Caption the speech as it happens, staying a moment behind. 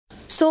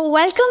So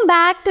welcome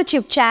back to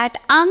Chip Chat.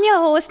 I'm your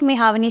host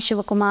Mehavani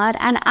Sivakumar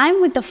and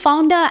I'm with the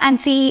founder and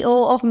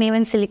CEO of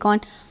Maven Silicon,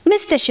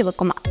 Mr.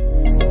 Sivakumar.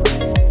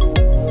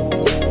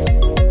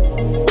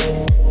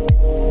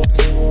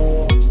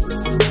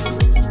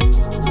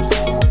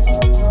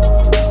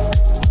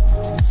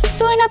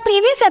 So in our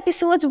previous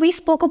episodes, we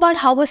spoke about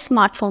how a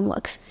smartphone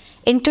works.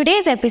 In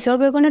today's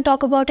episode, we're going to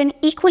talk about an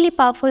equally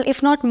powerful,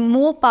 if not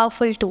more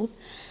powerful tool.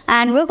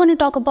 And we're going to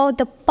talk about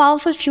the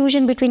powerful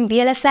fusion between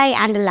VLSI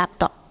and a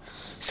laptop.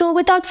 So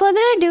without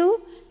further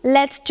ado,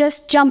 let's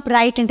just jump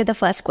right into the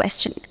first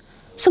question.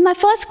 So my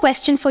first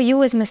question for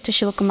you is, Mr.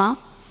 Sivakumar,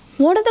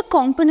 what are the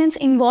components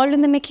involved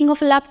in the making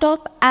of a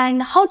laptop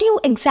and how do you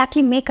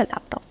exactly make a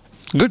laptop?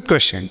 Good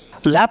question.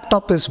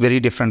 Laptop is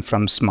very different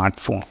from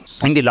smartphone.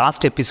 In the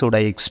last episode, I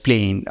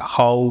explained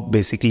how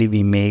basically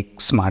we make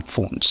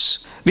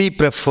smartphones. We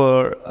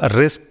prefer a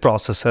RISC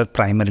processor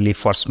primarily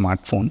for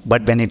smartphone,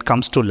 but when it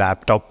comes to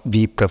laptop,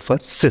 we prefer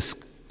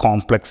CISC,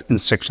 complex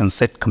instruction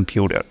set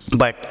computer.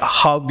 But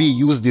how we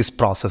use this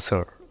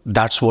processor,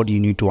 that's what you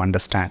need to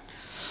understand.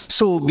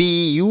 So we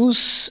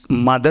use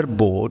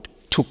motherboard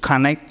to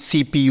connect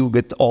CPU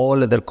with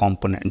all other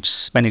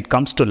components. When it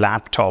comes to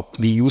laptop,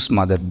 we use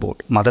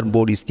motherboard.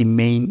 Motherboard is the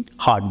main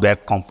hardware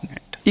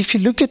component. If you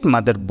look at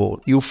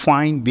motherboard, you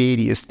find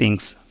various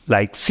things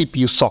like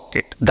CPU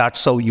socket.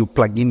 That's how you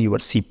plug in your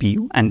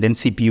CPU, and then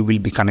CPU will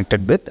be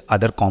connected with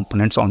other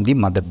components on the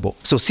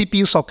motherboard. So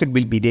CPU socket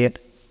will be there.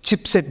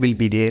 Chipset will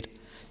be there.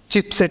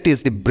 Chipset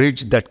is the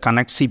bridge that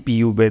connects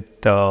CPU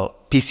with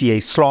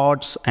PCI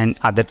slots and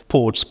other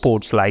ports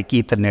like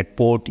Ethernet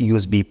port,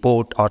 USB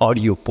port, or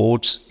audio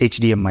ports,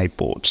 HDMI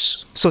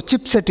ports. So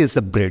chipset is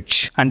the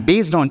bridge, and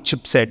based on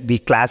chipset, we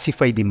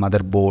classify the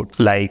motherboard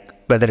like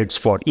whether it's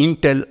for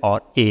Intel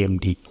or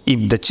AMD.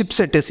 If the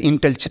chipset is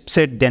Intel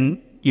chipset,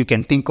 then you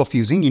can think of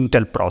using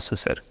Intel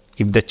processor.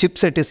 If the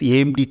chipset is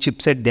AMD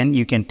chipset, then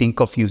you can think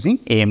of using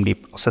AMD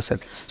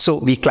processor. So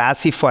we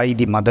classify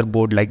the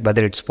motherboard like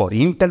whether it's for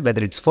Intel,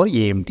 whether it's for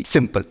AMD.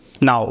 Simple.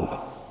 Now,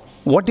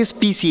 what is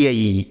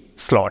PCIe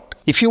slot?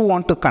 If you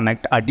want to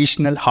connect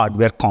additional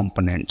hardware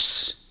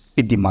components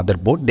with the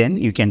motherboard, then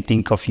you can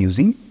think of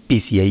using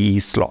PCIe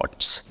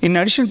slots. In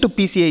addition to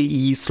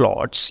PCIe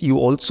slots, you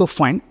also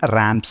find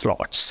RAM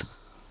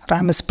slots.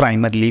 RAM is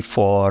primarily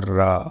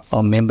for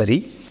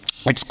memory.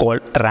 It's called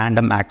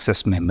random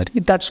access memory.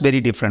 That's very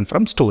different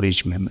from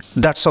storage memory.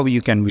 That's how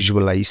you can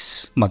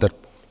visualize motherboard.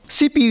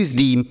 CPU is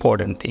the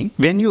important thing.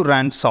 When you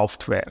run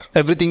software,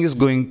 everything is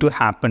going to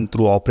happen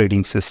through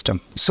operating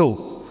system.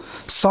 So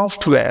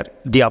software,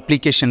 the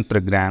application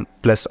program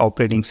plus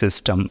operating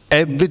system,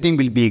 everything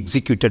will be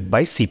executed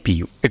by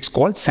CPU. It's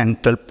called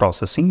central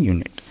processing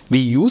unit. We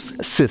use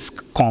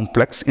CISC,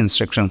 complex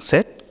instruction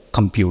set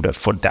computer,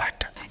 for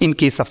that. In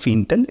case of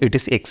Intel, it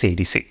is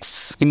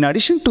x86. In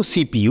addition to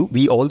CPU,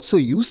 we also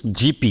use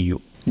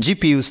GPU.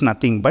 GPU is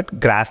nothing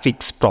but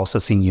graphics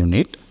processing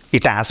unit.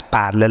 It has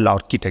parallel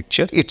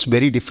architecture. It's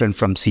very different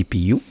from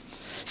CPU.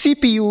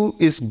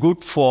 CPU is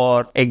good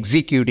for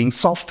executing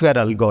software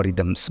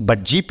algorithms,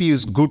 but GPU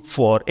is good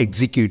for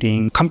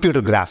executing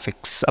computer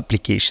graphics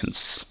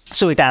applications.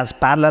 So it has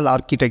parallel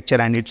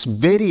architecture and it's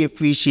very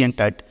efficient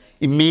at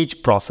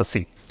image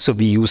processing. So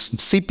we use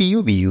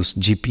CPU, we use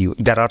GPU.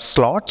 There are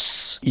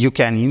slots. You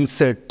can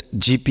insert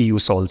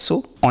GPUs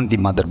also on the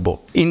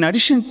motherboard. In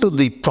addition to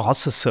the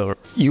processor,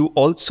 you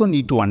also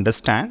need to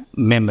understand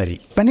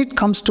memory. When it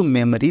comes to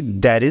memory,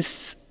 there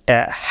is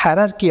a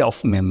hierarchy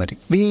of memory,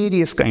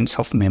 various kinds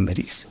of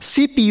memories.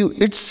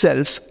 CPU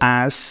itself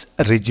has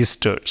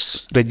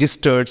registers.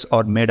 Registers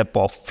are made up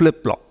of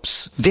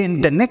flip-flops.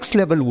 Then the next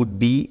level would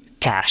be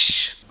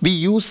cache. We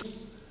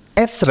use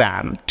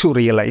SRAM to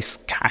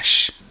realize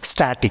cache,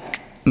 static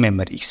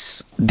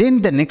memories.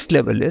 Then the next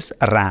level is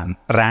RAM,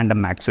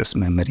 random access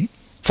memory.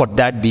 For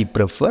that, we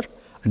prefer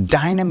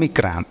dynamic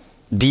RAM,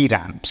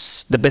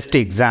 DRAMs. The best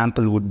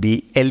example would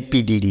be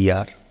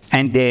LPDDR.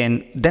 And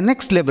then the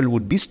next level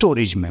would be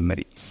storage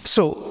memory.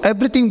 So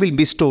everything will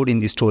be stored in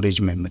the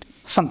storage memory.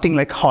 Something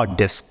like hard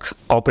disk,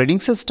 operating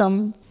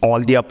system, all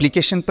the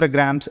application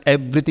programs,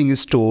 everything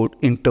is stored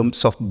in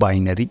terms of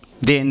binary.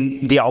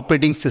 Then the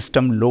operating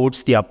system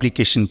loads the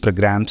application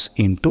programs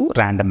into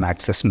random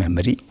access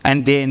memory.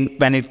 And then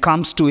when it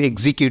comes to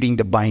executing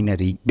the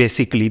binary,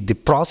 basically the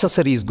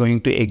processor is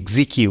going to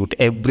execute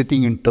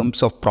everything in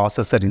terms of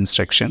processor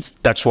instructions.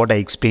 That's what I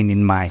explained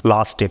in my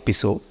last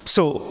episode.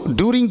 So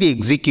during the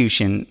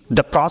execution,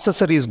 the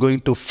processor is going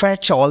to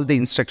fetch all the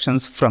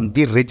instructions from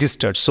the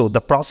registers. So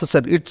the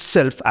processor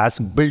itself has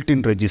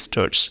built-in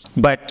registers.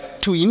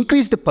 But to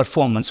increase the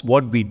performance,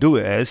 what we do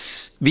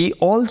is we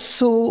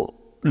also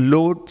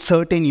load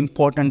certain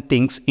important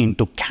things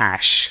into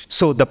cache.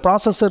 So the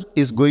processor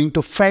is going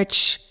to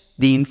fetch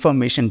the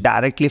information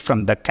directly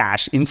from the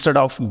cache instead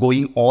of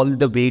going all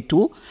the way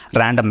to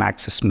random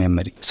access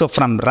memory. So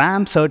from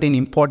RAM, certain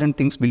important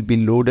things will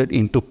be loaded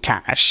into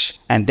cache.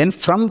 And then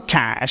from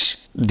cache,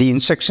 the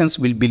instructions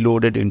will be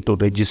loaded into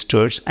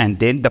registers. And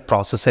then the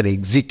processor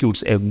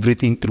executes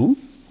everything through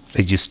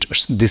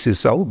registers. This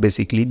is how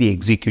basically the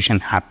execution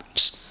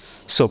happens.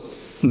 So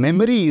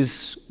memory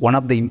is one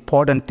of the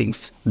important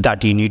things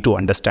that you need to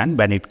understand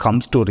when it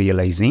comes to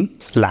realizing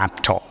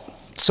laptop.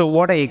 So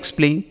what I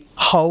explained,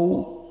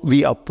 how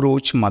we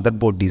approach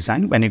motherboard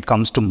design. When it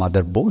comes to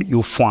motherboard,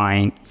 you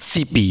find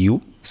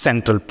CPU,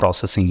 central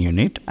processing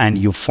unit, and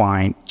you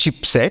find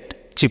chipset.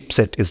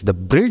 Chipset is the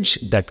bridge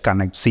that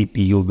connects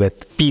CPU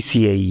with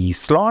PCIe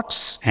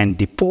slots and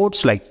the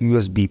ports like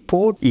USB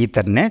port,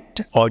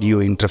 Ethernet, audio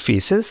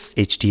interfaces,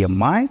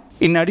 HDMI.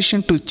 In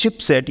addition to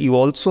chipset, you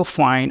also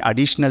find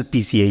additional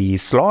PCIe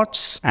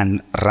slots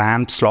and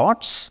RAM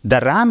slots.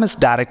 The RAM is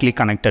directly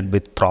connected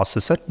with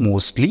processor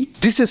mostly.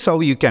 This is how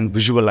you can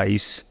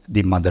visualize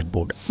the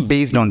motherboard.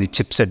 Based on the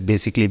chipset,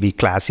 basically we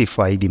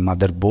classify the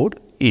motherboard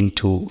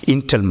into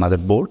Intel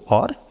motherboard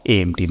or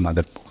AMD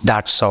motherboard.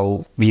 That's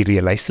how we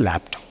realize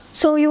laptop.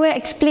 So you were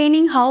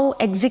explaining how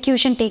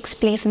execution takes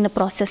place in the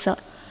processor.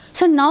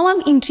 So now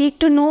I'm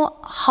intrigued to know,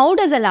 how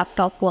does a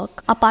laptop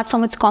work? Apart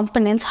from its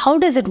components, how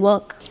does it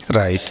work?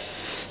 Right.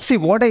 See,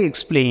 what I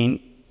explained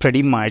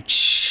pretty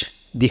much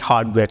the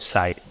hardware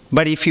side.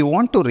 But if you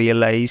want to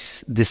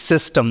realize the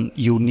system,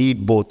 you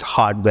need both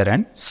hardware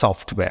and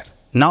software.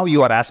 Now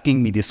you are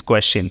asking me this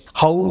question,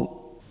 how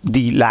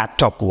the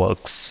laptop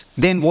works.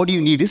 Then what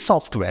you need is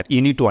software.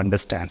 You need to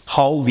understand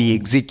how we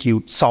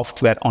execute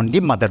software on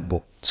the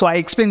motherboard. So I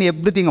explained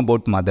everything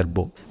about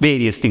motherboard,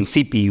 various things,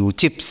 CPU,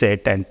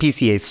 chipset, and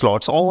PCI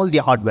slots, all the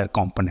hardware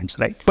components,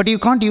 right? But you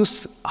can't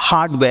use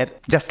hardware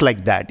just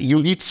like that.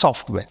 You need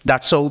software.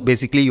 That's how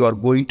basically you are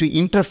going to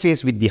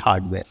interface with the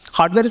hardware.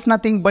 Hardware is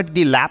nothing but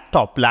the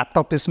laptop.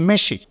 Laptop is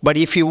machine. But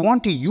if you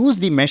want to use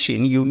the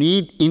machine, you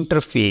need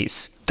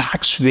interface.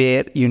 That's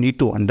where you need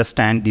to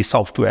understand the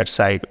software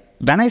side.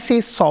 When I say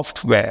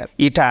software,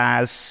 it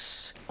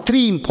has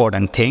three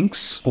important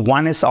things.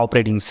 One is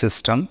operating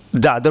system,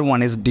 the other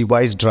one is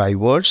device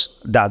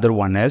drivers, the other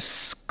one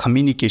is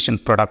communication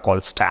protocol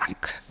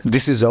stack.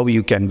 This is how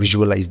you can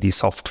visualize the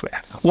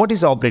software. What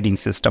is operating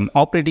system?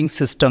 Operating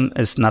system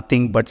is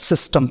nothing but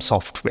system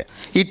software.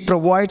 It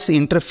provides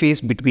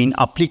interface between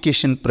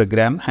application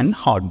program and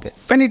hardware.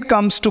 When it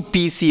comes to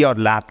PC or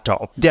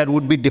laptop, there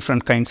would be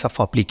different kinds of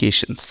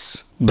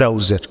applications.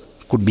 Browser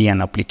could be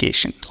an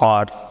application,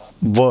 or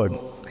Word,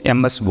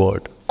 MS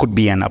Word could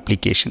be an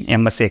application.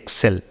 MS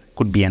Excel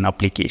could be an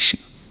application,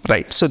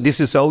 right? So this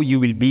is how you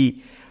will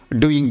be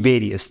doing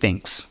various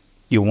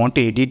things. You want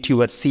to edit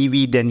your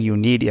CV, then you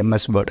need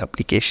MS Word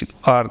application.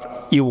 Or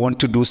you want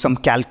to do some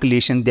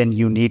calculation, then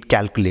you need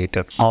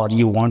calculator. Or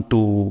you want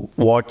to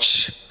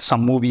watch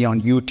some movie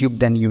on YouTube,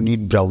 then you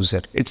need browser.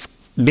 It's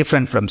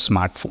different from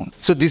smartphone.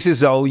 So this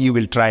is how you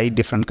will try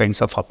different kinds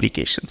of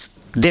applications.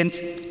 Then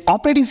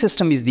operating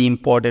system is the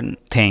important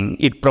thing.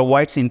 It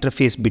provides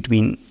interface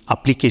between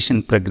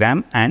application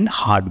program and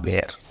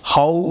hardware.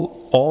 How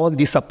all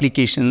these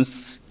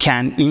applications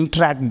can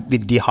interact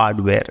with the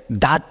hardware,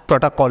 that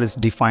protocol is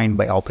defined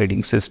by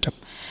operating system.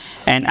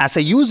 And as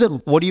a user,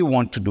 what do you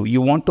want to do?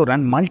 You want to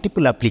run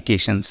multiple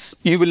applications.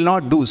 You will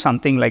not do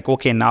something like,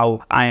 okay,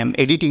 now I am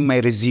editing my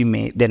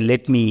resume, then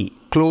let me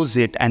close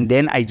it, and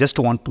then I just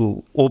want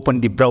to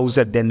open the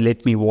browser, then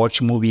let me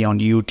watch movie on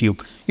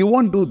YouTube. You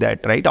won't do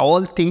that, right?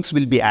 All things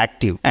will be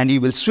active and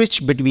you will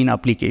switch between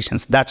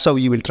applications. That's how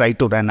you will try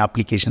to run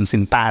applications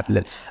in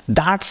parallel.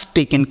 That's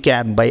taken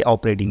care by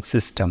operating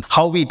system.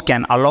 How it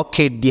can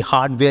allocate the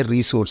hardware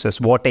resources,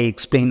 what I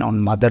explained on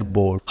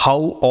motherboard,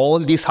 how all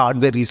these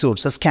hardware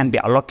resources can be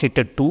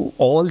allocated to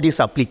all these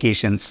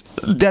applications.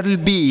 There will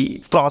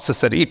be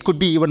processor. It could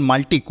be even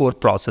multi-core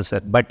processor,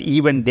 but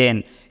even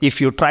then, if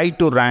you try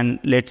to run,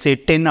 let's say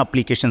 10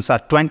 applications or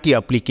 20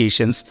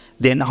 applications,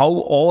 then how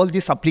all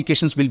these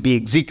applications will be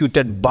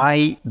executed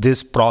by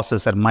this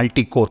processor,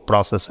 multi-core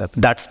processor,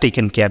 that's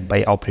taken care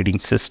by operating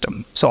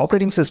system. So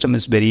operating system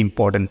is very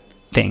important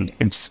thing.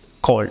 It's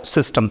called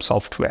system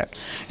software.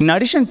 In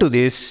addition to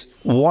this,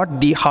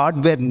 what the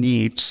hardware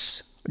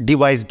needs,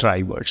 device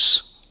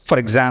drivers. For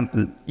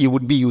example, you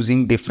would be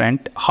using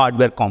different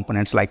hardware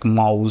components like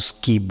mouse,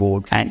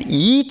 keyboard, and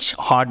each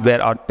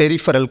hardware or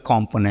peripheral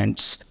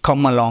components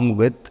come along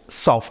with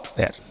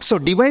software. So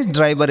device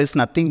driver is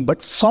nothing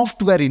but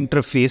software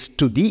interface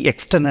to the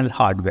external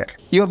hardware.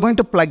 You are going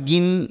to plug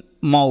in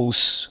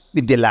mouse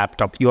with the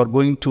laptop. You are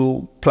going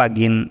to plug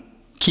in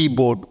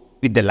keyboard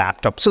with the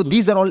laptop. So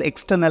these are all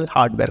external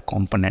hardware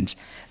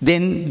components.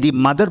 Then the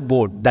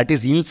motherboard that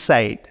is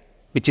inside,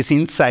 which is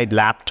inside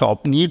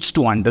laptop, needs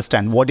to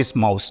understand what is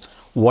mouse,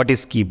 what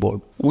is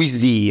keyboard, who is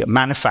the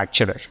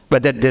manufacturer,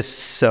 whether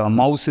this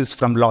mouse is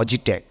from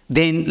Logitech.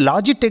 Then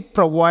Logitech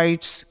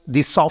provides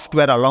the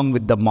software along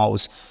with the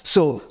mouse.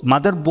 So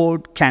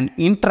motherboard can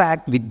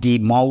interact with the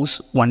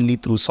mouse only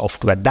through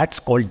software.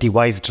 That's called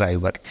device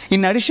driver.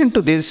 In addition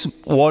to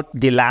this, what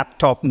the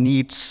laptop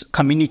needs,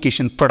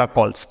 communication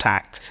protocol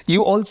stack.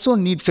 You also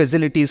need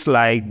facilities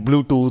like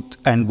Bluetooth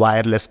and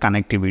wireless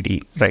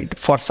connectivity, right?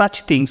 For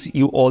such things,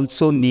 you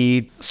also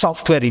need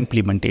software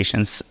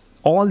implementations.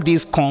 all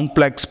these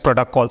complex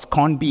protocols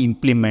can't be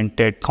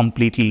implemented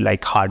completely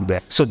like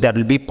hardware. So there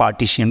will be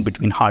partition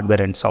between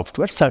hardware and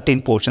software.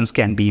 Certain portions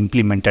can be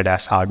implemented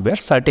as hardware,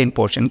 certain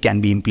portion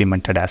can be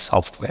implemented as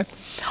software.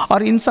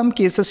 Or in some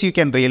cases, you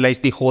can realize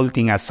the whole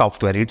thing as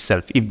software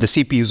itself if the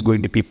CPU is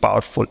going to be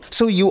powerful.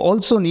 So you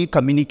also need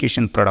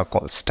communication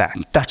protocol stack.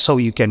 That's how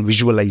you can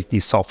visualize the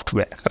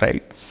software,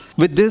 right?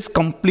 With this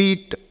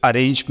complete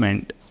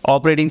arrangement,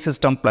 operating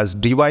system plus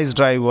device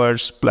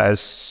drivers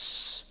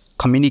plus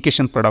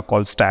communication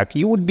protocol stack,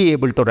 you would be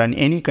able to run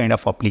any kind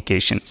of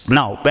application.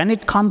 Now, when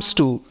it comes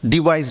to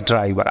device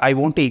driver, I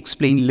want to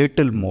explain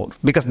little more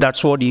because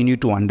that's what you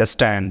need to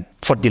understand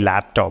for the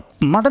laptop.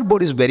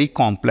 Motherboard is very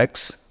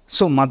complex.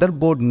 So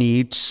motherboard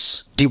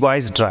needs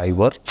device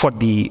driver for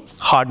the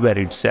hardware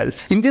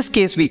itself. In this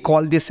case, we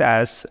call this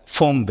as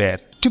firmware.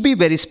 To be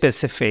very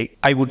specific,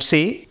 I would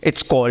say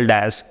it's called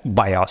as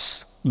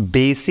BIOS,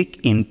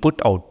 Basic Input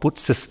Output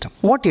System.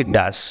 What it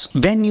does,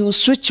 when you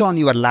switch on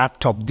your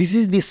laptop, this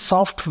is the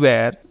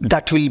software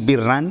that will be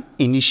run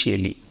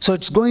initially. So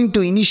it's going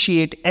to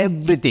initiate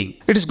everything.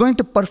 It is going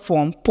to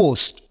perform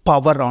post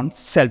power on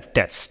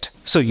self-test.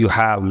 So you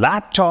have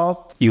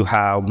laptop, you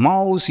have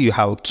mouse, you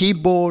have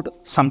keyboard.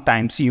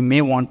 Sometimes you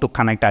may want to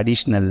connect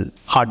additional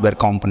hardware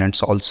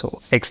components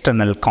also,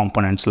 external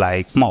components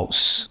like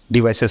mouse,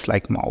 devices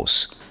like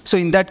mouse. So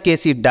in that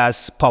case, it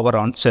does power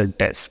on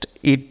self-test.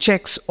 It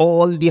checks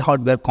all the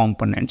hardware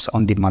components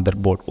on the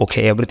motherboard.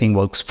 Okay, everything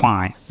works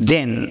fine.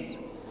 Then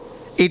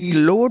it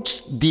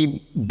loads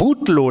the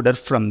bootloader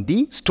from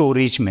the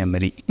storage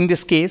memory, in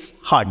this case,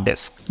 hard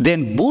disk.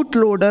 Then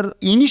bootloader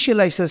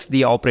initializes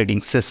the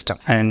operating system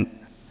and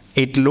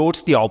it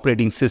loads the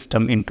operating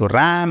system into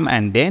RAM,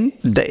 and then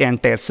the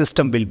entire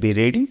system will be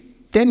ready.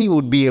 Then you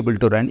would be able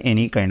to run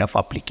any kind of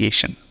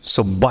application.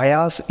 So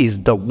BIOS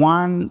is the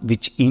one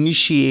which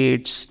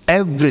initiates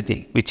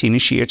everything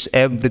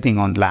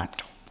on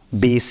laptop.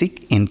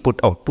 Basic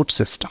Input-Output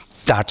System.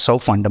 That's how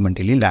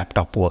fundamentally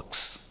laptop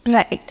works.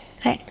 Right.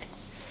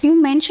 You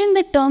mentioned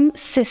the term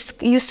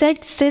CISC. You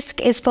said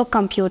CISC is for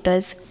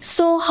computers.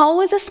 So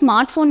how is a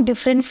smartphone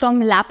different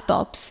from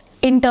laptops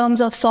in terms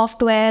of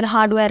software,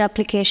 hardware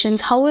applications?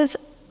 How is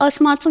a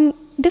smartphone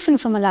different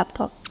from a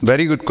laptop?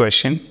 Very good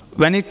question.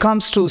 When it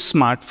comes to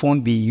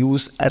smartphone, we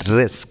use a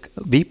RISC.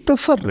 We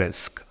prefer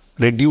RISC,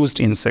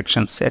 Reduced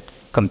Instruction Set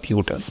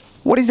Computer.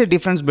 What is the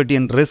difference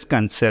between RISC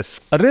and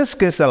CISC?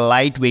 RISC is a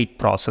lightweight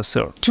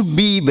processor. To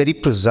be very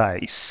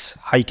precise,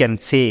 I can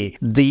say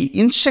the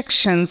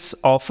instructions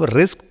of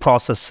RISC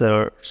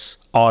processors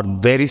are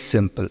very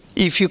simple.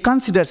 If you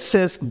consider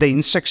CISC, the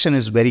instruction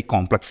is very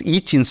complex.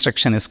 Each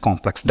instruction is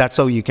complex. That's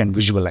how you can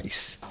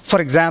visualize. For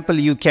example,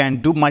 you can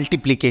do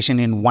multiplication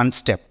in one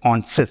step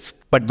on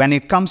CISC. But when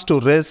it comes to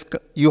RISC,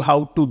 you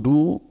have to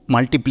do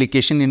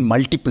multiplication in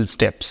multiple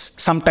steps.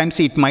 Sometimes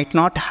it might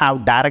not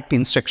have direct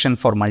instruction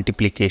for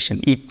multiplication.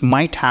 It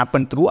might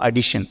happen through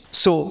addition.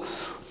 So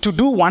to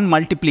do one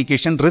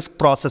multiplication, RISC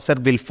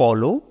processor will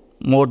follow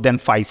more than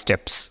 5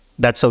 steps.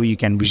 That's how you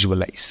can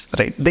visualize,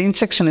 right? The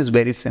instruction is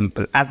very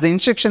simple. As the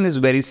instruction is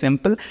very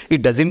simple,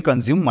 it doesn't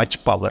consume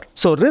much power.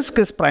 So RISC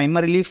is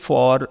primarily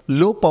for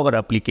low power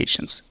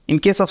applications. In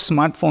case of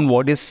smartphone,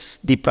 what is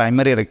the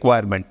primary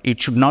requirement? It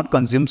should not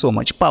consume so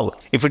much power.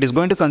 If it is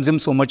going to consume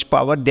so much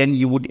power, then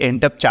you would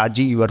end up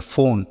charging your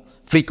phone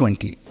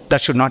frequently.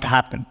 That should not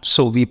happen.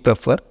 So we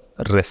prefer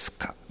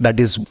RISC. That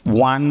is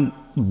one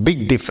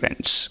big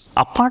difference.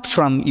 Apart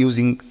from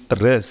using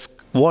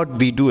RISC, what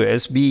we do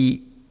is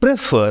we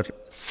prefer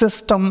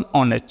system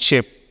on a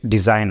chip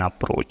design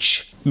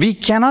approach. We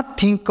cannot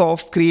think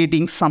of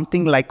creating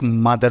something like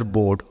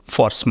motherboard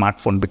for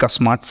smartphone because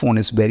smartphone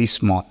is very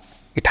small.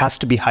 It has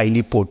to be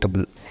highly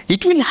portable.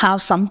 It will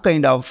have some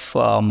kind of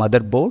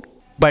motherboard,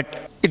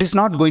 but it is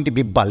not going to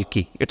be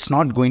bulky. It's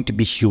not going to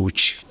be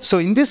huge. So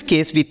in this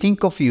case, we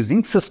think of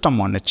using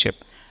system on a chip.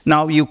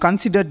 Now you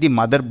consider the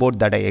motherboard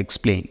that I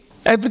explained.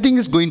 Everything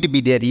is going to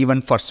be there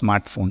even for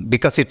smartphone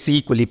because it's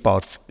equally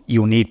powerful.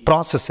 You need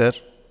processor.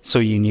 So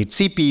you need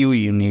CPU,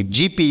 you need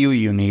GPU,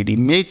 you need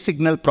image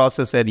signal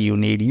processor, you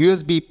need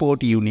USB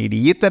port, you need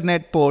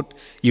Ethernet port,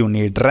 you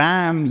need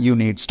RAM, you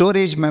need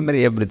storage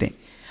memory, everything.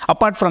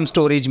 Apart from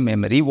storage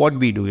memory, what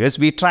we do is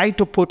we try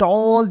to put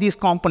all these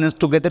components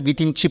together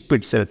within chip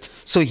itself.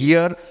 So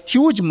here,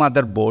 huge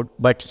motherboard,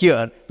 but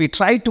here we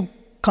try to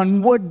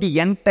convert the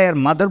entire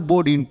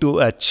motherboard into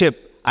a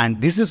chip,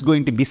 and this is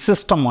going to be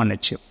system on a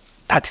chip.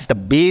 That is the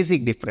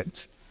basic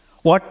difference.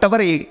 Whatever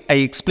I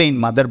explained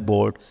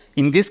motherboard,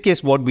 in this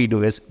case what we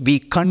do is we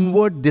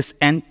convert this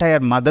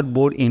entire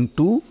motherboard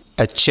into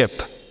a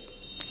chip,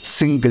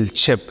 single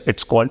chip.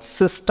 It's called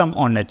system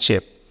on a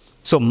chip.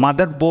 So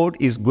motherboard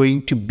is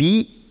going to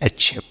be a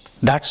chip.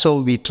 That's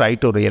how we try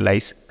to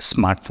realize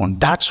smartphone.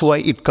 That's why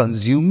it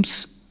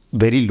consumes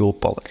very low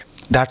power.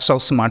 That's how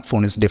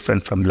smartphone is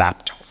different from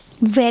laptop.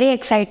 Very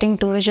exciting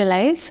to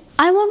visualize.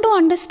 I want to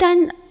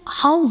understand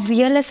how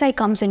VLSI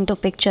comes into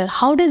picture.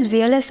 How does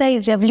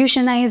VLSI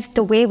revolutionize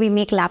the way we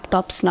make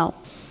laptops now?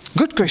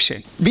 Good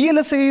question.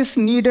 VLSI is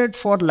needed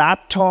for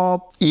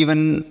laptop,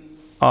 even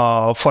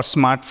for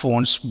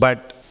smartphones,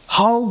 but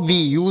how we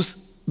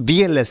use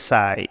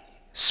VLSI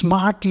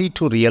smartly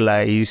to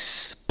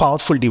realize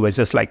powerful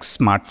devices like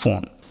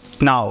smartphone.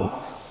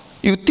 Now,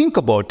 you think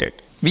about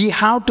it. We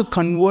have to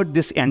convert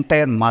this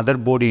entire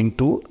motherboard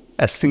into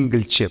a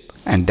single chip.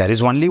 And there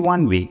is only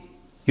one way.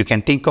 You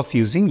can think of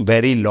using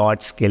very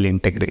large scale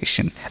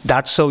integration.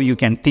 That's how you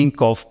can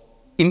think of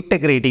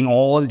integrating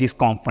all these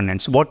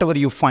components. Whatever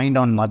you find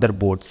on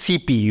motherboard,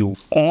 CPU,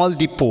 all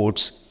the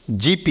ports,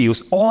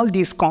 GPUs, all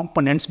these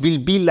components will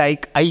be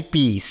like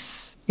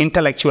IPs,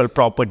 intellectual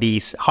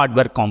properties,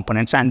 hardware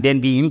components, and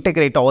then we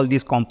integrate all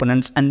these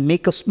components and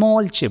make a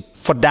small chip.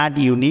 For that,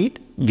 you need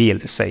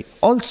VLSI.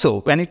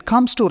 Also, when it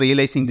comes to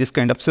realizing this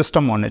kind of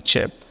system on a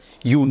chip,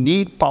 you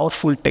need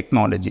powerful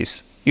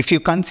technologies. If you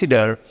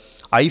consider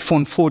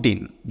iPhone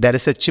 14, there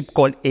is a chip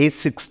called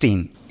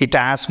A16. It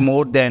has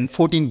more than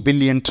 14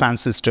 billion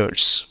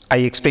transistors. I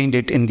explained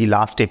it in the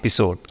last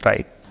episode,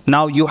 right?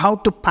 Now you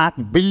have to pack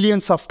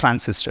billions of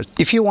transistors.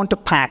 If you want to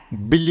pack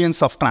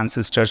billions of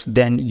transistors,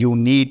 then you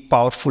need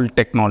powerful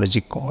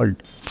technology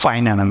called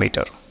 5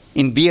 nanometer.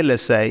 In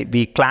VLSI,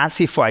 we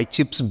classify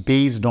chips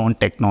based on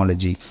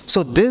technology.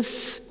 So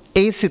this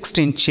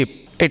A16 chip,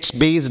 it's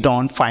based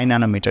on 5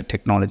 nanometer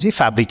technology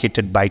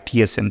fabricated by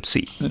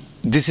TSMC.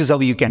 This is how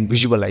you can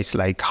visualize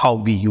like how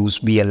we use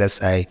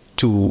VLSI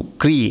to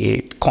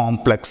create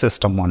complex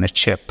system on a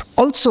chip.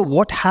 Also,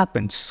 what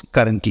happens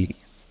currently?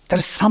 There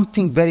is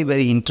something very,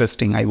 very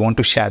interesting I want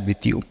to share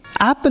with you.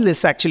 Apple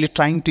is actually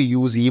trying to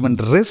use even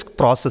RISC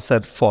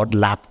processor for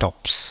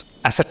laptops.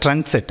 As a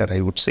trendsetter,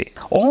 I would say.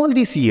 All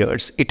these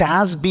years, it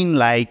has been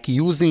like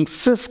using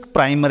CISC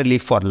primarily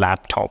for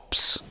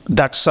laptops.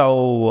 That's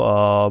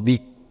how we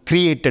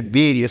created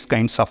various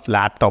kinds of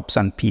laptops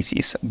and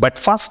PCs. But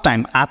first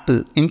time,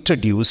 Apple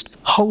introduced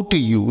how to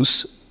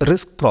use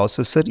RISC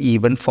processor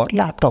even for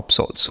laptops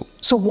also.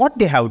 So what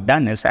they have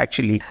done is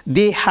actually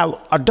they have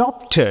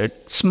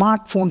adopted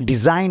smartphone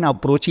design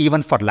approach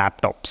even for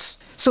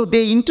laptops. So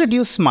they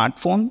introduced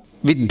smartphone.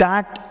 With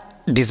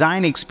that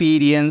design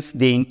experience,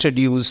 they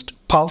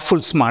introduced powerful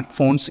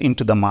smartphones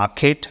into the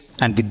market.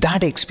 And with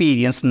that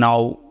experience,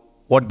 now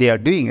what they are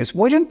doing is,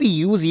 why don't we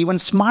use even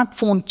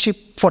smartphone chip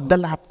for the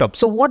laptop?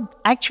 So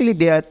what actually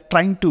they are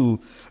trying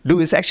to do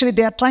is actually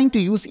they are trying to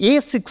use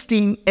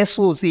A16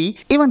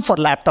 SoC even for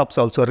laptops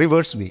also,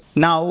 reverse way.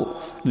 Now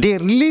they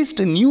released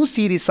a new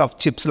series of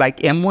chips like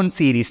M1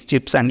 series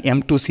chips and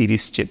M2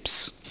 series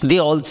chips. They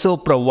also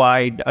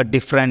provide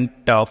different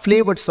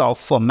flavors of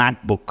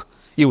MacBook.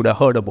 You would have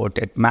heard about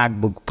it,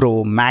 MacBook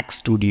Pro, Mac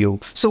Studio.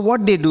 So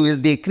what they do is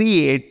they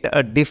create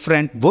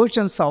different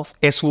versions of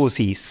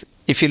SoCs.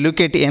 If you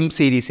look at M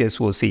series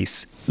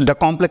SoCs, the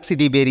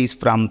complexity varies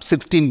from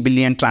 16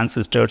 billion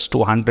transistors to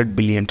 100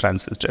 billion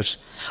transistors.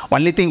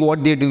 Only thing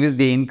what they do is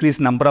they increase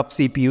number of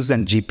CPUs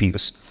and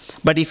GPUs.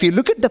 But if you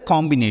look at the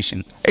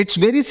combination, it's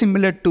very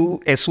similar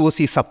to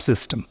SoC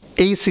subsystem,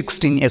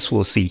 A16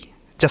 SoC.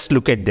 Just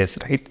look at this,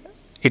 right?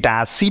 It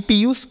has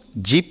CPUs,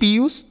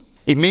 GPUs,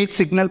 image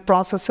signal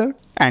processor,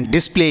 and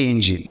display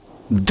engine.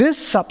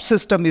 This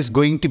subsystem is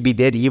going to be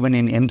there even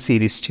in M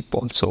series chip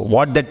also.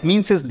 What that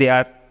means is they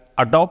are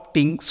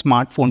adopting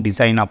smartphone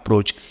design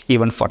approach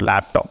even for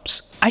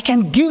laptops. I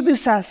can give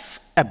this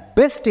as a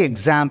best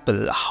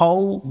example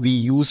how we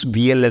use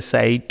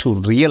VLSI to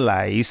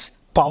realize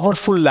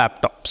powerful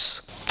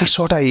laptops. That's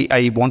what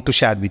I want to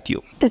share with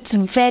you. It's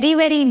very,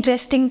 very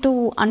interesting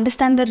to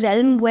understand the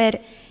realm where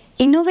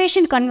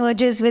innovation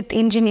converges with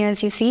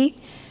engineers, you see.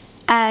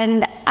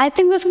 And I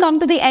think we've come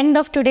to the end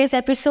of today's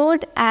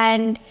episode,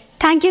 and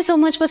thank you so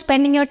much for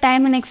spending your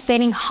time and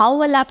explaining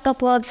how a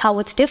laptop works, how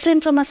it's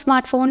different from a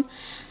smartphone.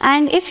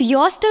 And if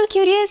you're still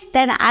curious,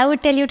 then I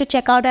would tell you to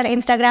check out our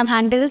Instagram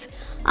handles.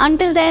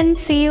 Until then,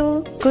 see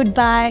you.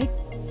 Goodbye.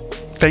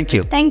 Thank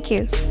you. Thank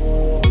you.